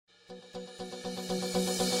Welcome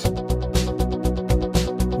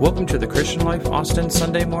to the Christian Life Austin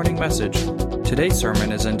Sunday morning message. Today's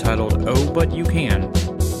sermon is entitled, Oh, But You Can,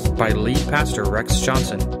 by lead pastor Rex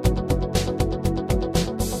Johnson.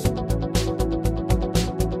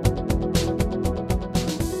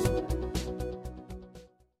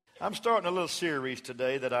 I'm starting a little series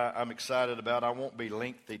today that I'm excited about. I won't be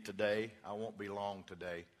lengthy today. I won't be long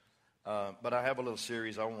today. But I have a little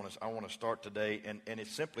series I want to start today, and it's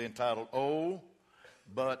simply entitled, Oh,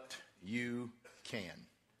 But You Can.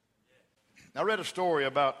 I read a story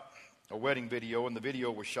about a wedding video, and the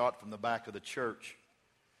video was shot from the back of the church,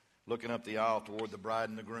 looking up the aisle toward the bride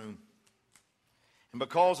and the groom. And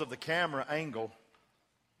because of the camera angle,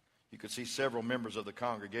 you could see several members of the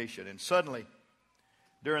congregation. And suddenly,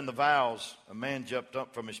 during the vows, a man jumped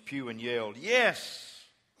up from his pew and yelled, Yes!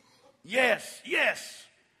 Yes! Yes!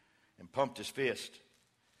 And pumped his fist.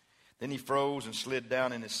 Then he froze and slid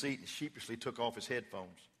down in his seat and sheepishly took off his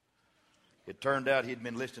headphones. It turned out he'd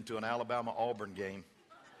been listening to an Alabama-Auburn game,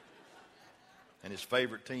 and his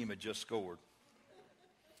favorite team had just scored.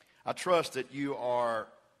 I trust that you are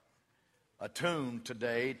attuned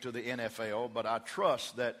today to the NFL, but I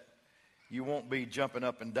trust that you won't be jumping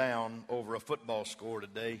up and down over a football score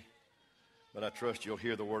today, but I trust you'll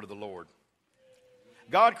hear the word of the Lord.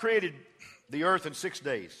 God created the earth in 6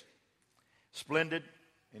 days. Splendid,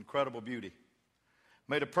 incredible beauty.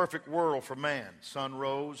 Made a perfect world for man. Sun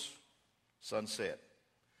rose, sun set.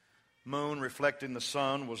 Moon reflecting the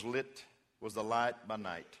sun was the light by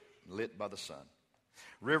night, lit by the sun.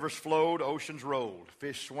 Rivers flowed, oceans rolled.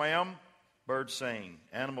 Fish swam, birds sang.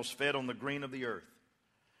 Animals fed on the green of the earth.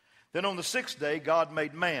 Then on the sixth day, God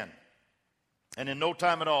made man. And in no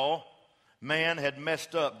time at all, man had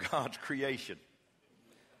messed up God's creation.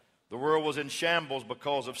 The world was in shambles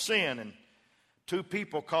because of sin, and two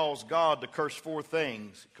people caused God to curse four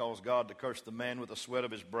things. He caused God to curse the man with the sweat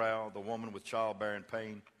of his brow, the woman with childbearing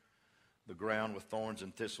pain, the ground with thorns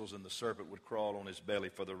and thistles, and the serpent would crawl on his belly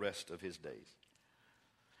for the rest of his days.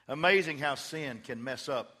 Amazing how sin can mess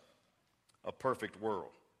up a perfect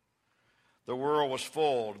world. The world was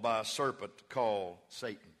foiled by a serpent called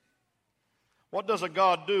Satan. What does a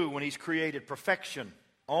God do when he's created perfection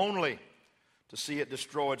only to see it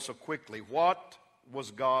destroyed so quickly? What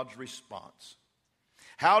was God's response?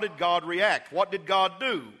 How did God react? What did God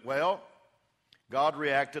do? Well, God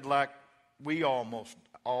reacted like we almost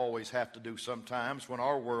always have to do sometimes when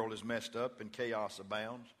our world is messed up and chaos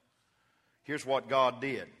abounds. Here's what God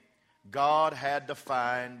did. God had to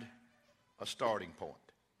find a starting point.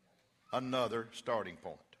 Another starting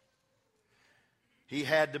point. He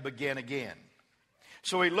had to begin again.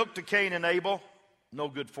 So he looked to Cain and Abel. No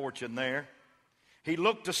good fortune there. He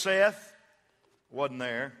looked to Seth. Wasn't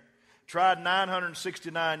there. Tried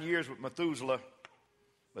 969 years with Methuselah,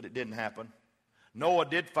 but it didn't happen. Noah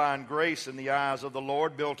did find grace in the eyes of the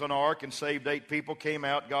Lord, built an ark and saved 8 people, came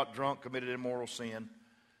out, got drunk, committed immoral sin.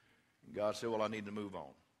 God said, well, I need to move on.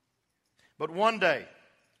 But one day,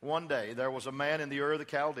 there was a man in the Ur of the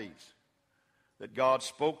Chaldees that God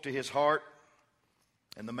spoke to his heart,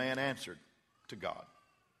 and the man answered to God.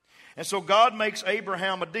 And so God makes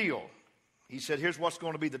Abraham a deal. He said, here's what's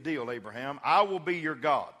going to be the deal, Abraham. I will be your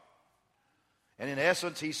God. And in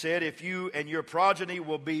essence, he said, if you and your progeny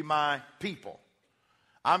will be my people,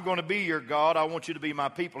 I'm going to be your God. I want you to be my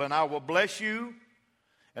people. And I will bless you,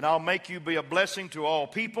 and I'll make you be a blessing to all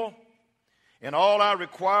people. And all I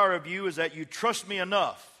require of you is that you trust me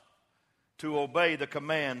enough to obey the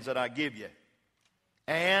commands that I give you.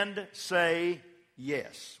 And say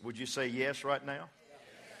yes. Would you say yes right now?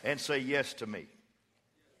 And say yes to me.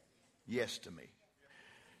 Yes to me.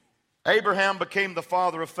 Abraham became the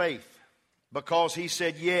father of faith because he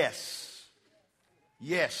said, yes.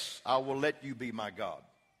 Yes, I will let you be my God.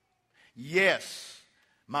 Yes,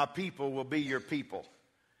 my people will be your people.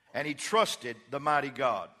 And he trusted the mighty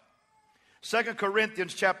God. 2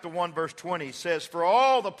 Corinthians chapter 1 verse 20 says, for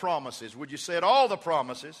all the promises, would you say it, all the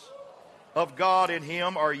promises of God in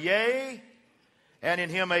him are yea, and in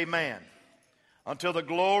him amen, until the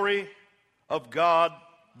glory of God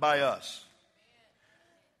by us.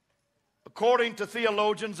 According to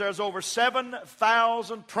theologians, there's over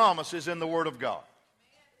 7,000 promises in the Word of God.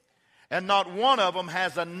 And not one of them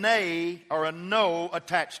has a nay or a no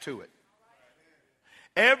attached to it.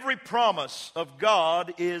 Every promise of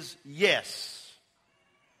God is yes.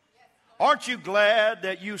 Aren't you glad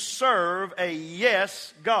that you serve a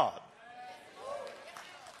yes God?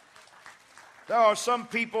 There are some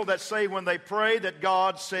people that say when they pray that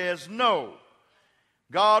God says no.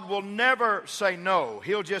 God will never say no.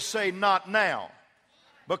 He'll just say not now.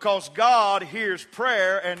 Because God hears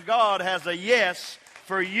prayer and God has a yes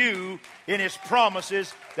for you in His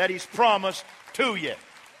promises that He's promised to you.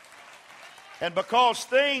 And because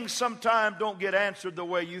things sometimes don't get answered the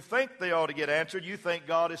way you think they ought to get answered, you think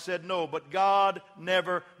God has said no, but God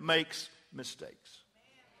never makes mistakes.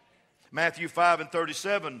 Matthew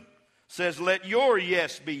 5:37 says, let your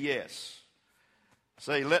yes be yes.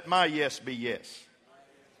 Say, let my yes be yes.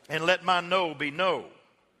 And let my no be no.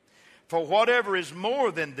 For whatever is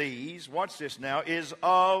more than these, watch this now, is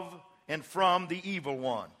of and from the evil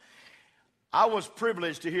one. I was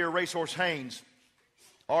privileged to hear Racehorse Haynes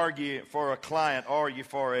argue for a client, argue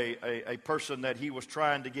for a person that he was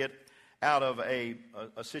trying to get out of a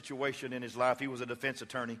situation in his life. He was a defense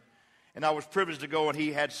attorney. And I was privileged to go, and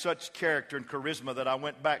he had such character and charisma that I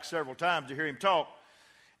went back several times to hear him talk.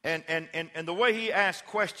 And the way he asked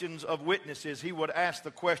questions of witnesses, he would ask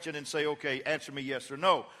the question and say, okay, answer me yes or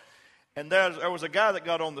no. And there was a guy that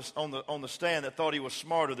got on the stand that thought he was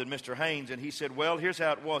smarter than Mr. Haynes, and he said, well, here's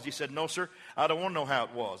how it was. He said, no, sir, I don't want to know how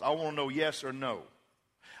it was. I want to know yes or no.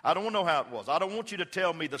 I don't want to know how it was. I don't want you to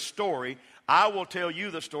tell me the story. I will tell you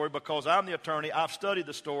the story because I'm the attorney. I've studied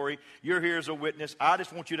the story. You're here as a witness. I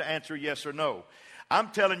just want you to answer yes or no. I'm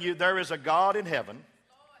telling you, there is a God in heaven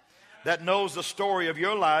that knows the story of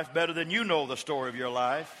your life better than you know the story of your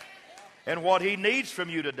life. And what He needs from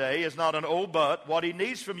you today is not an oh but. What He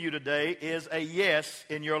needs from you today is a yes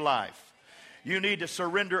in your life. You need to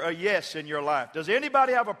surrender a yes in your life. Does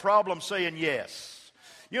anybody have a problem saying yes?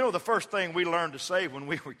 You know, the first thing we learned to say when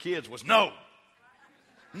we were kids was no.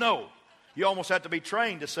 No. You almost have to be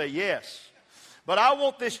trained to say yes. But I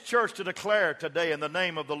want this church to declare today in the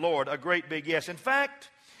name of the Lord a great big yes. In fact,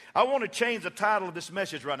 I want to change the title of this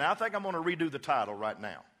message right now. I think I'm going to redo the title right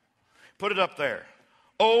now. Put it up there.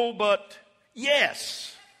 Oh, but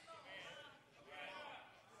yes,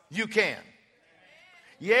 you can.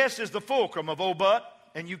 Yes is the fulcrum of oh, but,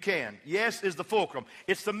 and you can. Yes is the fulcrum.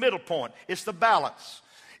 It's the middle point. It's the balance.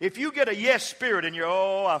 If you get a yes spirit in your,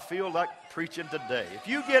 oh, I feel like preaching today. If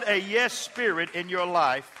you get a yes spirit in your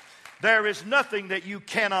life, there is nothing that you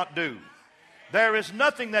cannot do. There is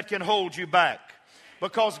nothing that can hold you back.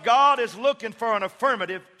 Because God is looking for an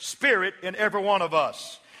affirmative spirit in every one of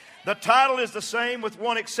us. The title is the same with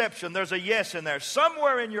one exception. There's a yes in there.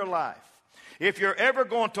 Somewhere in your life, if you're ever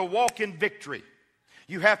going to walk in victory,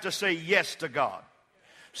 you have to say yes to God.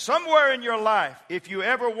 Somewhere in your life, if you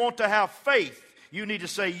ever want to have faith, you need to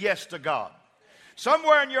say yes to God.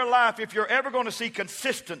 Somewhere in your life, if you're ever going to see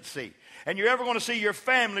consistency and you're ever going to see your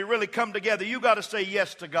family really come together, you got to say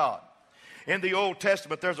yes to God. In the Old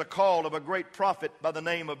Testament, there's a call of a great prophet by the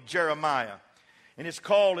name of Jeremiah. And his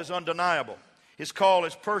call is undeniable. His call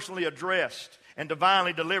is personally addressed and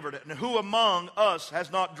divinely delivered. And who among us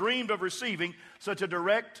has not dreamed of receiving such a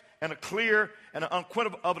direct and a clear and an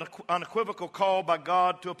unequivocal call by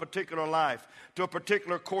God to a particular life, to a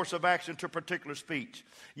particular course of action, to a particular speech?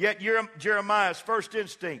 Yet Jeremiah's first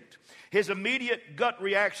instinct, his immediate gut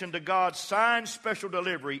reaction to God's signed special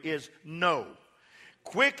delivery is no.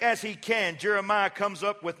 Quick as he can, Jeremiah comes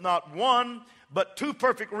up with not one, but two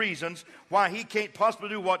perfect reasons why he can't possibly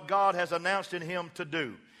do what God has announced in him to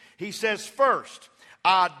do. He says, first,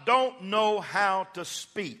 I don't know how to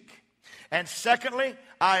speak. And secondly,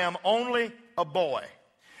 I am only a boy.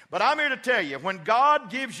 But I'm here to tell you, when God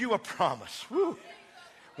gives you a promise,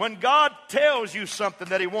 when God tells you something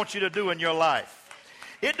that He wants you to do in your life,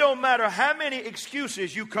 it don't matter how many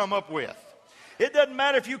excuses you come up with. It doesn't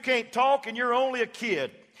matter if you can't talk and you're only a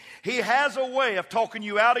kid. He has a way of talking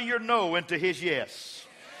you out of your no into His yes.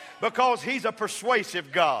 Because He's a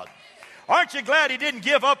persuasive God. Aren't you glad He didn't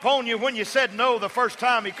give up on you when you said no the first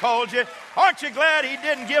time He called you? Aren't you glad He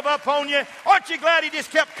didn't give up on you? Aren't you glad He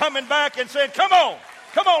just kept coming back and saying, come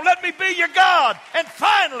on, let me be your God. And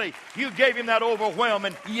finally, you gave Him that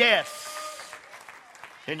overwhelming yes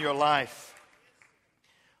in your life.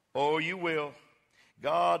 Oh, you will.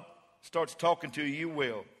 God starts talking to you, you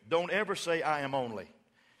will. Don't ever say, I am only.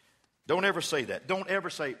 Don't ever say that. Don't ever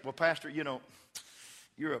say, well, Pastor, you know,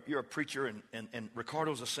 you're a preacher and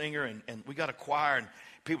Ricardo's a singer and we got a choir and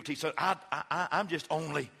people teach. So I'm just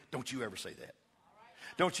only. Don't you ever say that.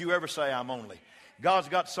 Don't you ever say I'm only. God's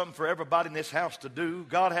got something for everybody in this house to do.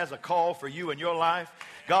 God has a call for you in your life.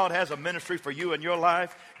 God has a ministry for you in your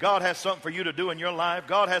life. God has something for you to do in your life.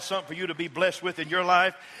 God has something for you to be blessed with in your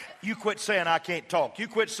life. You quit saying I can't talk. You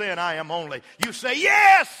quit saying I am only. You say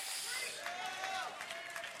yes.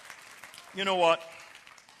 You know what?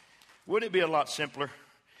 Wouldn't it be a lot simpler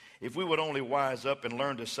if we would only wise up and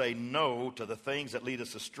learn to say no to the things that lead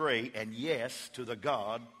us astray and yes to the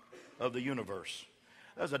God of the universe?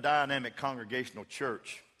 There's a dynamic congregational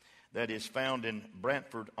church that is found in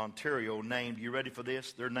Brantford, Ontario, named, you ready for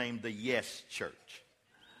this? They're named the Yes Church.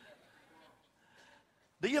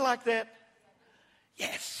 Do you like that?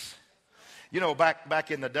 Yes. You know,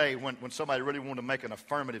 back in the day when somebody really wanted to make an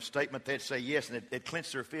affirmative statement, they'd say yes, and they'd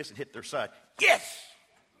clench their fist and hit their side. Yes!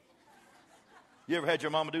 You ever had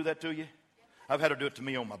your mama do that to you? I've had her do it to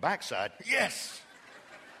me on my backside. Yes!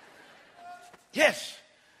 Yes!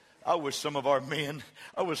 I wish some of our men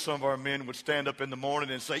would stand up in the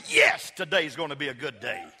morning and say, yes, today's going to be a good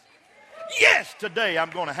day. Yes, today I'm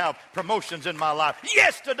going to have promotions in my life.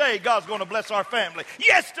 Yes, today God's going to bless our family.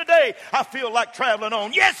 Yes, today I feel like traveling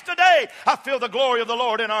on. Yes, today I feel the glory of the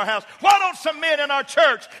Lord in our house. Why don't some men in our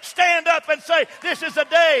church stand up and say, this is the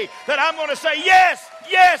day that I'm going to say yes,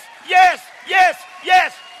 yes, yes, yes,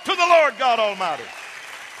 yes to the Lord God Almighty.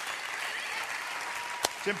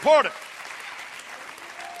 It's important.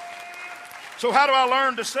 So how do I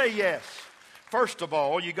learn to say yes? First of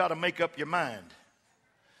all, you got to make up your mind.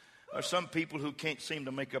 There are some people who can't seem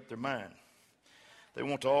to make up their mind. They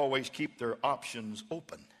want to always keep their options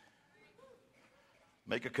open.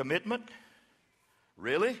 Make a commitment?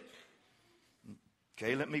 Really?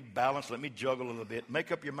 Okay, let me balance, let me juggle a little bit.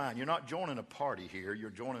 Make up your mind. You're not joining a party here, you're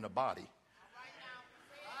joining a body.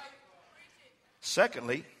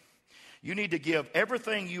 Secondly, you need to give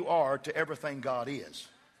everything you are to everything God is.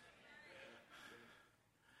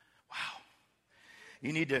 Wow.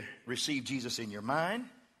 You need to receive Jesus in your mind.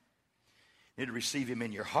 You need to receive him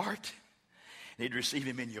in your heart. You need to receive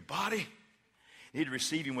him in your body. You need to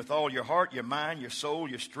receive him with all your heart, your mind, your soul,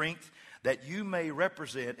 your strength, that you may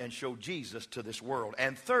represent and show Jesus to this world.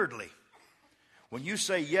 And thirdly, when you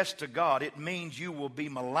say yes to God, it means you will be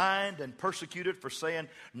maligned and persecuted for saying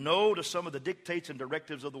no to some of the dictates and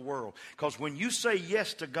directives of the world. Because when you say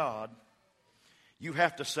yes to God, you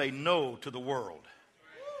have to say no to the world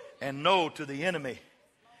and no to the enemy.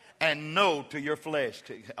 And no to your flesh.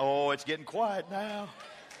 Oh, it's getting quiet now.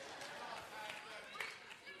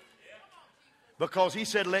 Because he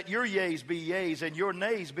said, let your yeas be yeas and your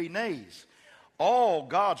nays be nays. All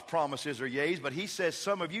God's promises are yeas, but he says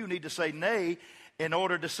some of you need to say nay in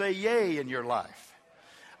order to say yea in your life.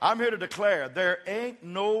 I'm here to declare there ain't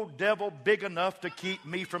no devil big enough to keep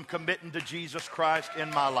me from committing to Jesus Christ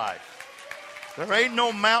in my life. There ain't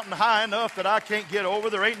no mountain high enough that I can't get over.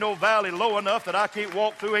 There ain't no valley low enough that I can't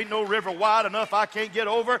walk through. Ain't no river wide enough I can't get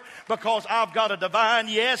over, because I've got a divine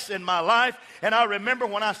yes in my life. And I remember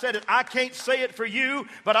when I said it, I can't say it for you,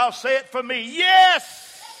 but I'll say it for me.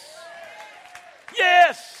 Yes!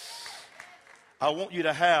 Yes! I want you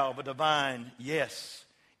to have a divine yes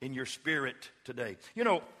in your spirit today. You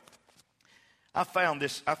know, I found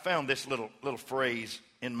this little phrase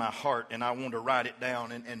in my heart, and I want to write it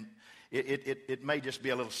down, and It may just be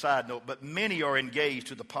a little side note, but many are engaged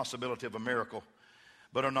to the possibility of a miracle,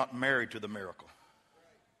 but are not married to the miracle.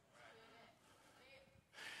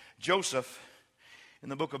 Joseph, in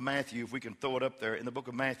the book of Matthew, if we can throw it up there, in the book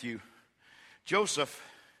of Matthew, Joseph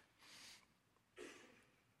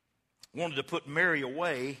wanted to put Mary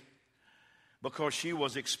away because she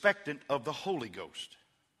was expectant of the Holy Ghost.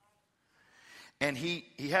 And he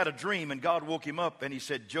had a dream, and God woke him up, and he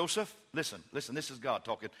said, Joseph, listen, this is God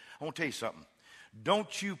talking. I want to tell you something.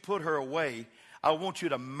 Don't you put her away. I want you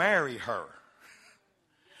to marry her.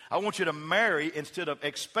 I want you to marry instead of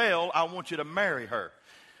expel. I want you to marry her.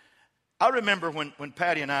 I remember when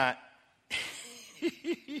Patty and I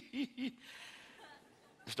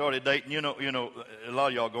started dating. You know, a lot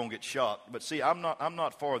of y'all gonna get shocked. But see, I'm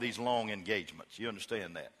not for these long engagements. You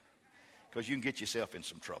understand that? Because you can get yourself in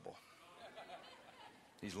some trouble.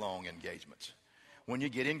 These long engagements. When you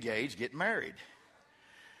get engaged, get married.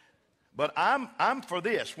 But I'm for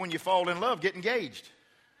this. When you fall in love, get engaged.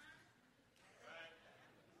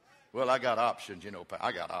 Well, I got options, you know.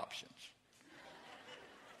 I got options.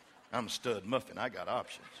 I'm a stud muffin. I got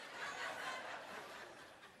options.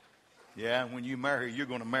 Yeah, when you marry, you're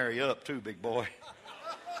going to marry up too, big boy.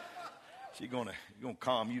 She's going to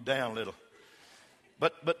calm you down a little.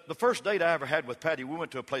 But the first date I ever had with Patty, we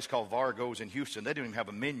went to a place called Vargo's in Houston. They didn't even have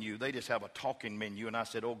a menu. They just have a talking menu. And I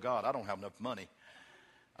said, oh, God, I don't have enough money.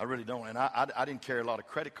 I really don't. And I didn't carry a lot of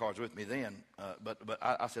credit cards with me then. But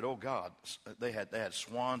I said, oh, God. They had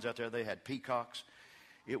swans out there. They had peacocks.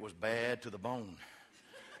 It was bad to the bone.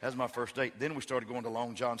 That was my first date. Then we started going to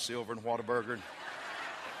Long John Silver and Whataburger.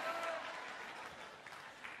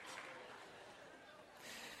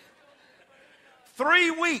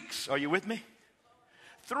 3 weeks. Are you with me?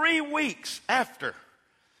 3 weeks after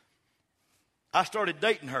I started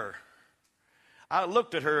dating her, I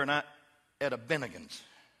looked at her at a Bennigan's.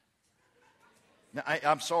 Now,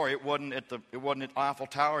 I'm sorry, it wasn't at Eiffel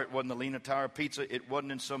Tower, it wasn't the Lena Tower Pizza, it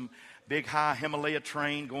wasn't in some big high Himalaya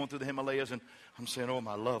train going through the Himalayas, and I'm saying, oh,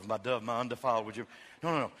 my love, my dove, my undefiled, would you?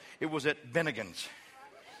 No. It was at Bennigan's.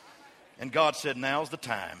 And God said, now's the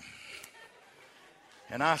time.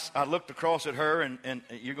 And I looked across at her, and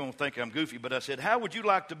you're going to think I'm goofy, but I said, how would you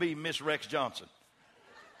like to be Miss Rex Johnson?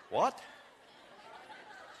 What?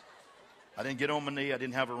 I didn't get on my knee. I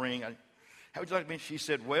didn't have a ring. How would you like to be? She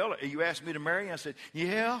said, well, you asked me to marry you? I said,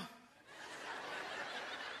 yeah.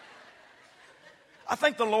 I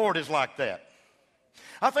think the Lord is like that.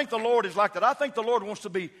 I think the Lord is like that. I think the Lord wants to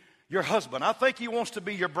be your husband. I think he wants to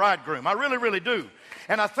be your bridegroom. I really, really do.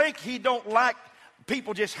 And I think he don't like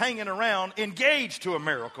people just hanging around engaged to a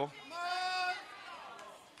miracle.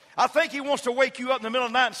 I think he wants to wake you up in the middle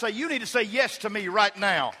of the night and say, you need to say yes to me right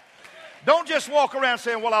now. Don't just walk around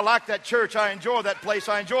saying, well, I like that church. I enjoy that place.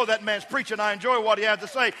 I enjoy that man's preaching. I enjoy what he has to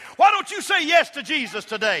say. Why don't you say yes to Jesus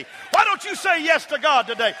today? Why don't you say yes to God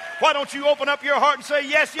today? Why don't you open up your heart and say,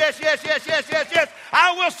 yes, yes, yes, yes, yes, yes, yes.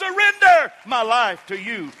 I will surrender my life to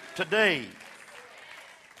you today.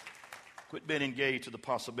 Quit being engaged to the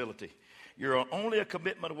possibility. You're only a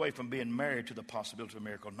commitment away from being married to the possibility of a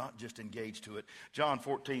miracle, not just engaged to it. John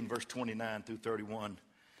 14, verse 29 through 31.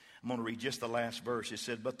 I'm going to read just the last verse. It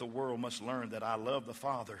said, but the world must learn that I love the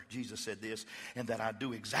Father, Jesus said this, and that I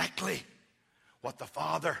do exactly what the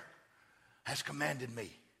Father has commanded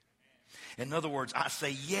me. In other words, I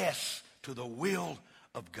say yes to the will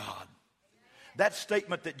of God. That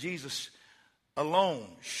statement that Jesus alone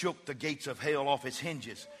shook the gates of hell off its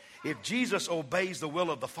hinges. If Jesus obeys the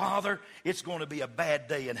will of the Father, it's going to be a bad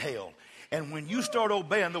day in hell. And when you start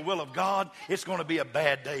obeying the will of God, it's going to be a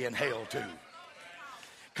bad day in hell too.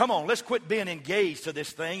 Come on, let's quit being engaged to this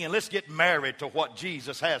thing and let's get married to what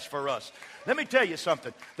Jesus has for us. Let me tell you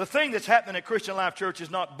something. The thing that's happening at Christian Life Church is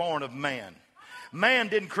not born of man. Man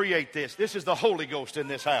didn't create this. This is the Holy Ghost in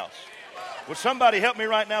this house. Would somebody help me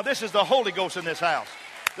right now? This is the Holy Ghost in this house.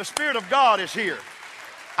 The Spirit of God is here.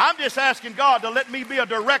 I'm just asking God to let me be a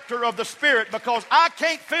director of the Spirit, because I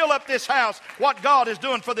can't fill up this house what God is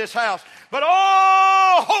doing for this house. But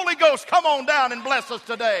oh, Holy Ghost, come on down and bless us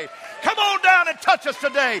today. Come on down and touch us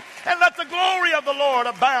today. And let the glory of the Lord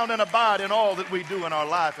abound and abide in all that we do in our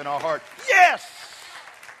life and our heart. Yes!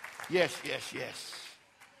 Yes, yes, yes.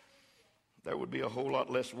 There would be a whole lot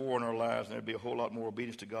less war in our lives, and there would be a whole lot more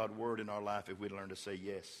obedience to God's word in our life if we learn to say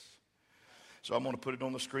yes. So I'm going to put it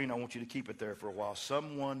on the screen. I want you to keep it there for a while.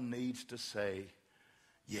 Someone needs to say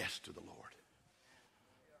yes to the Lord.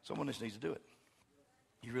 Someone just needs to do it.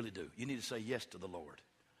 You really do. You need to say yes to the Lord.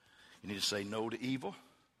 You need to say no to evil,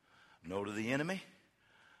 no to the enemy,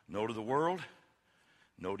 no to the world,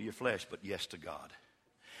 no to your flesh, but yes to God.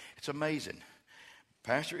 It's amazing.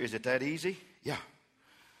 Pastor, is it that easy? Yeah.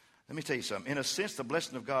 Let me tell you something. In a sense, the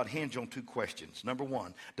blessing of God hinges on two questions. Number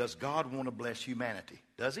one, does God want to bless humanity?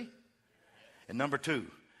 Does he? And number two,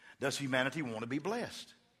 does humanity want to be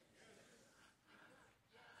blessed?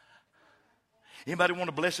 Anybody want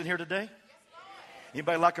a blessing here today?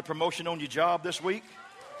 Anybody like a promotion on your job this week?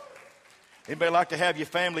 Anybody like to have your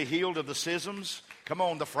family healed of the schisms? Come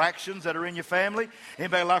on, the fractions that are in your family.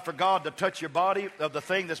 Anybody like for God to touch your body of the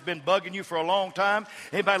thing that's been bugging you for a long time?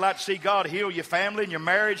 Anybody like to see God heal your family and your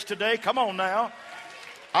marriage today? Come on now.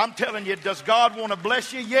 I'm telling you, does God want to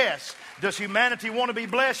bless you? Yes. Does humanity want to be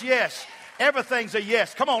blessed? Yes. Everything's a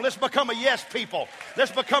yes. Come on, let's become a yes people.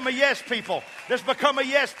 Let's become a yes people. Let's become a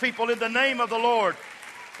yes people in the name of the Lord.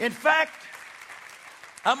 In fact,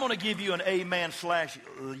 I'm going to give you an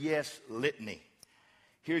amen/yes litany.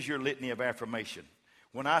 Here's your litany of affirmation.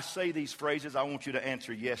 When I say these phrases, I want you to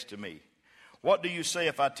answer yes to me. What do you say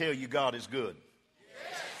if I tell you God is good?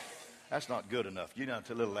 Yes. That's not good enough. You got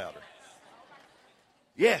to a little louder.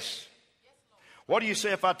 Yes. What do you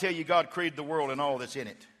say if I tell you God created the world and all that's in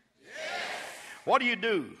it? Yes. What do you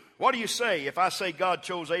do? What do you say if I say God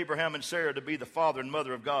chose Abraham and Sarah to be the father and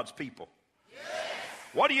mother of God's people? Yes.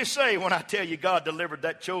 What do you say when I tell you God delivered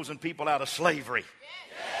that chosen people out of slavery?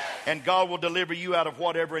 Yes. And God will deliver you out of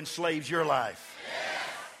whatever enslaves your life? Yes.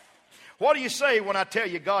 What do you say when I tell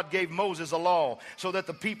you God gave Moses a law so that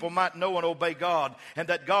the people might know and obey God, and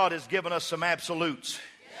that God has given us some absolutes?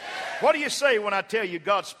 Yes. What do you say when I tell you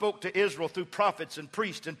God spoke to Israel through prophets and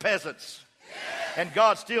priests and peasants? Yes. And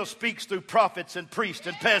God still speaks through prophets and priests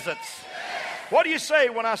and peasants? Yes. What do you say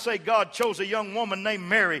when I say God chose a young woman named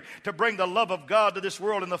Mary to bring the love of God to this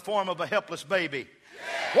world in the form of a helpless baby?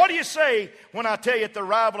 Yes. What do you say when I tell you at the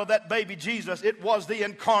arrival of that baby Jesus, it was the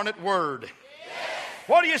incarnate Word? Yes.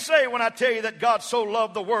 What do you say when I tell you that God so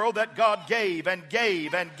loved the world that God gave and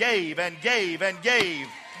gave and gave and gave and gave? Yes.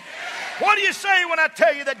 What do you say when I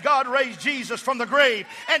tell you that God raised Jesus from the grave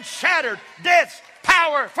and shattered death's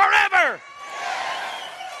power forever?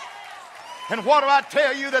 And what do I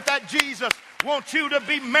tell you? That Jesus wants you to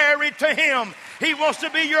be married to Him, He wants to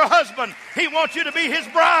be your husband. He wants you to be his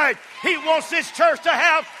bride. He wants this church to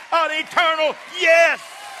have an eternal yes.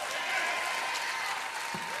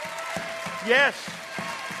 Yes.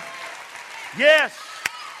 Yes.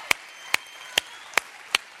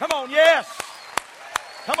 Come on, yes.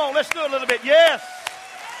 Come on, let's do it a little bit. Yes.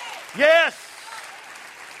 Yes.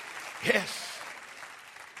 Yes.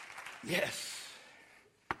 Yes.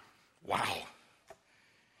 Wow.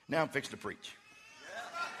 Now I'm fixing to preach.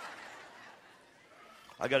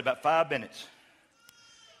 I got about 5 minutes.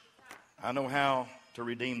 I know how to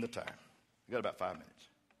redeem the time. I got about 5 minutes.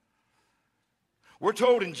 We're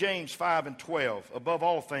told in James 5:12, above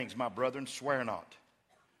all things, my brethren, swear not,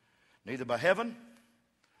 neither by heaven,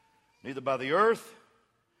 neither by the earth,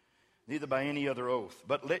 neither by any other oath,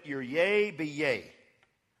 but let your yea be yea,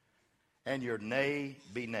 and your nay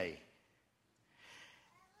be nay,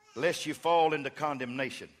 lest you fall into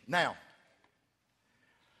condemnation. Now,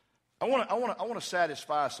 I want to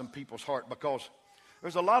satisfy some people's heart, because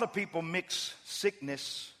there's a lot of people mix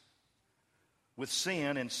sickness with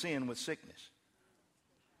sin and sin with sickness.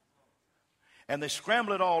 And they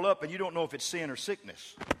scramble it all up, and you don't know if it's sin or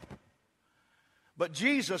sickness. But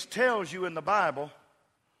Jesus tells you in the Bible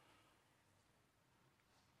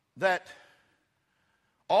that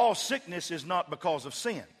all sickness is not because of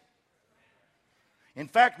sin. In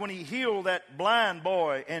fact, when he healed that blind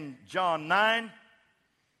boy in John 9,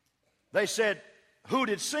 they said, who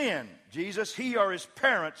did sin? Jesus, he or his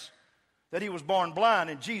parents, that he was born blind?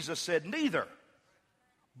 And Jesus said, neither.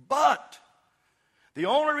 But the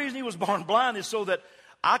only reason he was born blind is so that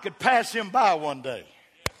I could pass him by one day.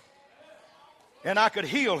 And I could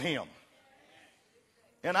heal him.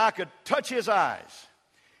 And I could touch his eyes.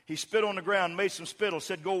 He spit on the ground, made some spittle,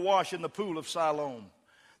 said, go wash in the pool of Siloam.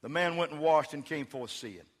 The man went and washed and came forth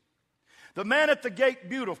seeing. The man at the gate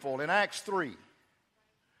beautiful in Acts 3.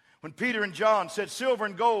 When Peter and John said, silver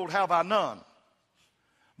and gold have I none,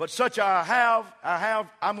 but such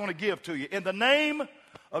I'm going to give to you. In the name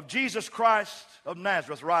of Jesus Christ of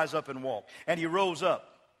Nazareth, rise up and walk. And he rose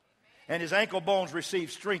up, and his ankle bones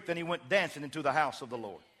received strength, and he went dancing into the house of the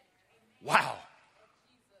Lord. Wow.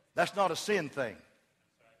 That's not a sin thing.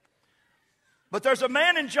 But there's a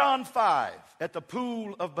man in John 5 at the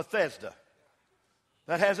pool of Bethesda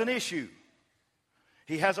that has an issue.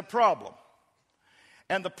 He has a problem.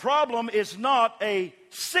 And the problem is not a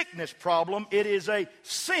sickness problem. It is a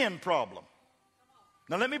sin problem.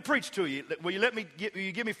 Now let me preach to you. Will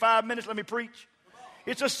you give me 5 minutes? Let me preach.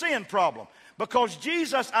 It's a sin problem. Because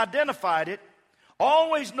Jesus identified it.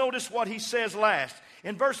 Always notice what he says last.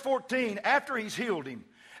 In verse 14, after he's healed him,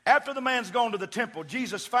 after the man's gone to the temple,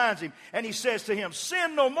 Jesus finds him and he says to him,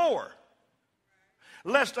 sin no more,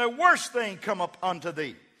 lest a worse thing come up unto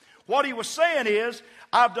thee. What he was saying is,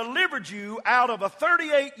 I've delivered you out of a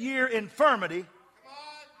 38-year infirmity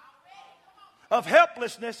of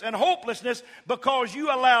helplessness and hopelessness because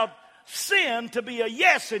you allowed sin to be a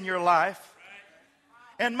yes in your life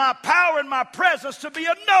and my power and my presence to be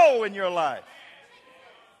a no in your life.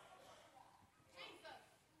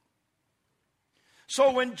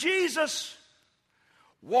 So when Jesus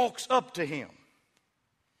walks up to him,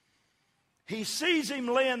 he sees him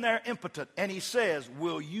laying there impotent, and he says,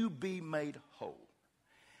 will you be made whole?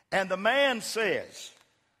 And the man says,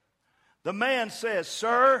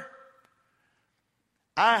 sir,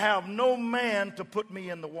 I have no man to put me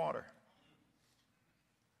in the water.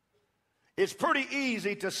 It's pretty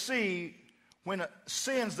easy to see when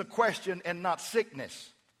sin's the question and not sickness.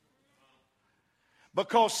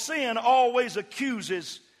 Because sin always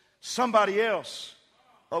accuses somebody else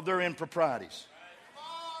of their improprieties.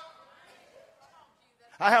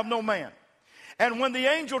 I have no man. And when the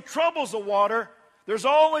angel troubles the water, there's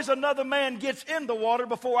always another man gets in the water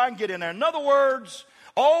before I can get in there. In other words,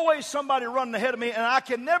 always somebody running ahead of me, and I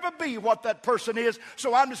can never be what that person is,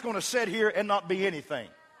 so I'm just going to sit here and not be anything.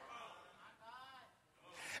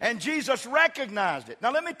 And Jesus recognized it.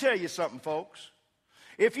 Now let me tell you something, folks.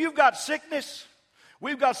 If you've got sickness,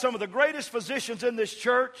 we've got some of the greatest physicians in this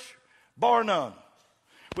church, bar none.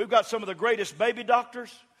 We've got some of the greatest baby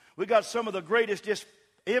doctors. We've got some of the greatest just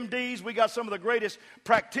MDs. We got some of the greatest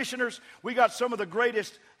practitioners. We got some of the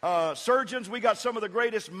greatest surgeons. We got some of the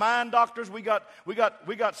greatest mind doctors. We got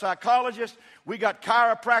psychologists. We got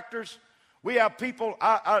chiropractors. We have people.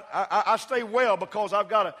 I stay well because I've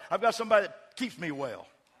got somebody that keeps me well.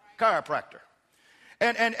 Chiropractor.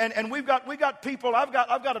 And we've got people. I've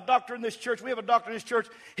got a doctor in this church. We have a doctor in this church.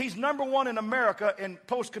 He's number one in America in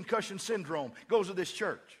post-concussion syndrome. Goes to this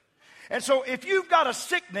church. And so if you've got a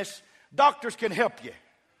sickness, doctors can help you.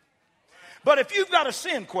 But if you've got a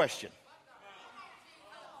sin question,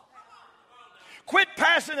 Quit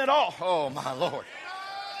passing it off. Oh, my Lord.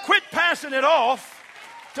 Quit passing it off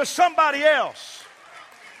to somebody else.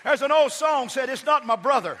 There's an old song said, it's not my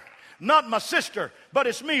brother, not my sister, but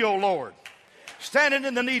it's me, oh Lord, standing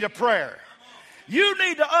in the need of prayer. You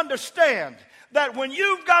need to understand that when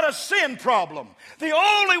you've got a sin problem, the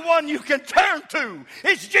only one you can turn to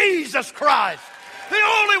is Jesus Christ. The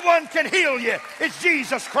only one can heal you is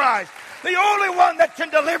Jesus Christ. The only one that can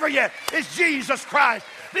deliver you is Jesus Christ.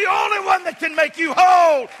 The only one that can make you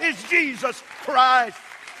whole is Jesus Christ.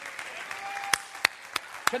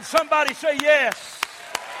 Can somebody say yes?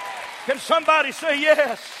 Can somebody say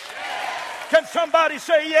yes? Can somebody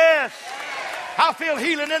say yes? I feel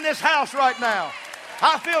healing in this house right now.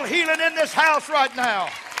 I feel healing in this house right now.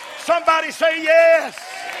 Somebody say yes.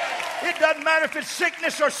 It doesn't matter if it's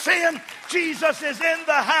sickness or sin. Jesus is in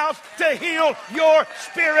the house to heal your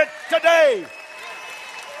spirit today.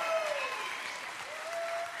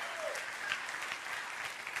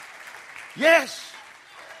 Yes.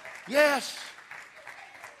 Yes.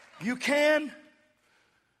 You can.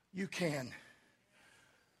 You can.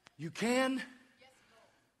 You can.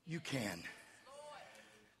 You can.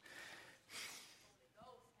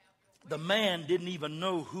 The man didn't even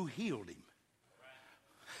know who healed him.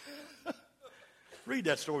 Read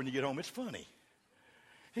that story when you get home. It's funny.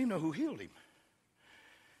 He didn't know who healed him.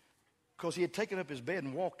 Because he had taken up his bed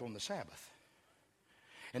and walked on the Sabbath.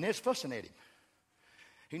 And they're fussing at him.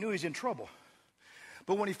 He knew he was in trouble.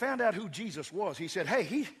 But when he found out who Jesus was, he said, hey,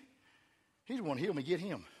 he's the one who healed me. Get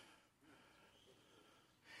him.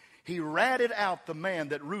 He ratted out the man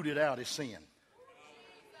that rooted out his sin.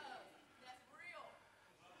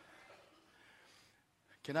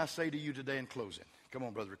 Can I say to you today in closing? Come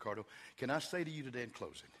on, Brother Ricardo. Can I say to you today in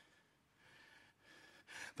closing?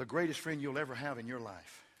 The greatest friend you'll ever have in your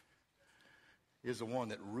life is the one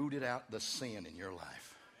that rooted out the sin in your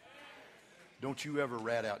life. Don't you ever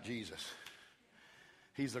rat out Jesus.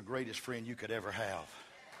 He's the greatest friend you could ever have.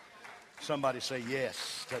 Somebody say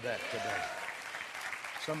yes to that today.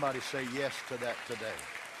 Somebody say yes to that today.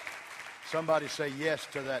 Somebody say yes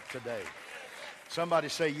to that today. Somebody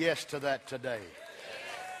say yes to that today.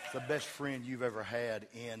 The best friend you've ever had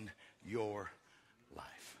in your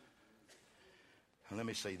life. And let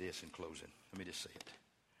me say this in closing. Let me just say it.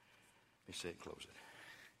 Let me say it in closing.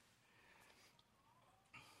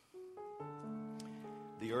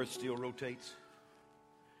 The earth still rotates.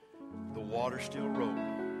 The water still rolls.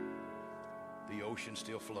 The ocean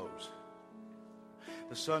still flows.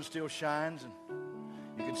 The sun still shines, and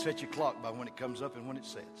you can set your clock by when it comes up and when it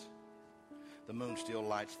sets. The moon still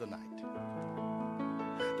lights the night.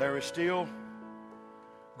 There is still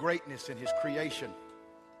greatness in His creation.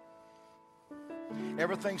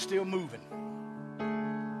 Everything's still moving.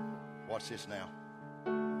 Watch this now.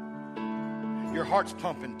 Your heart's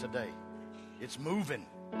pumping today. It's moving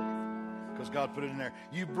because God put it in there.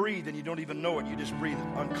 You breathe and you don't even know it. You just breathe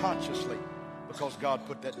unconsciously because God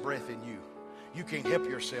put that breath in you. You can't help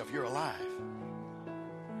yourself. You're alive.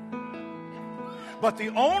 But the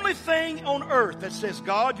only thing on earth that says,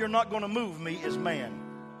 God, you're not going to move me is man.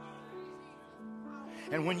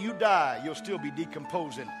 And when you die, you'll still be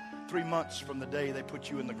decomposing 3 months from the day they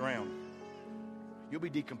put you in the ground. You'll be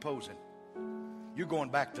decomposing. You're going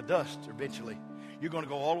back to dust eventually. You're going to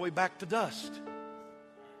go all the way back to dust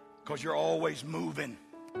because you're always moving.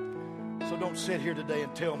 So don't sit here today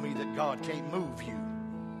and tell me that God can't move you.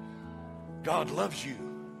 God loves you.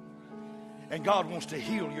 And God wants to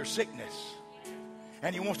heal your sickness.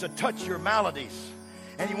 And He wants to touch your maladies.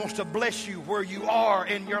 And He wants to bless you where you are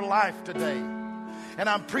in your life today. And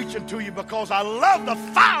I'm preaching to you because I love the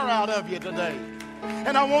fire out of you today.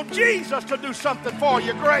 And I want Jesus to do something for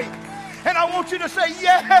you great. And I want you to say,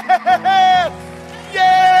 yes,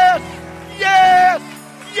 yes, yes,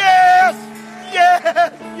 yes,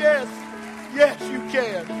 yes, yes, yes, you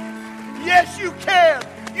can. Yes, you can.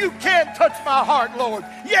 You can touch my heart, Lord.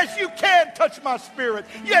 Yes, you can touch my spirit.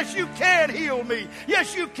 Yes, you can heal me.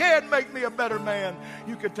 Yes, you can make me a better man.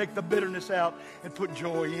 You can take the bitterness out and put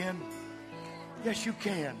joy in. Yes, you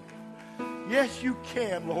can. Yes, you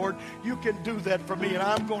can, Lord. You can do that for me, and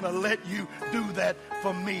I'm going to let you do that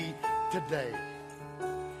for me today.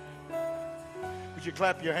 Would you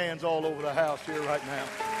clap your hands all over the house here right now?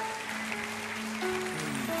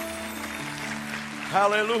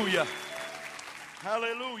 Hallelujah.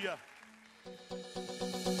 Hallelujah.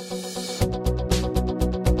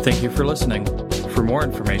 Thank you for listening. For more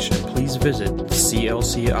information, please visit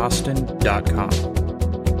clcaustin.com.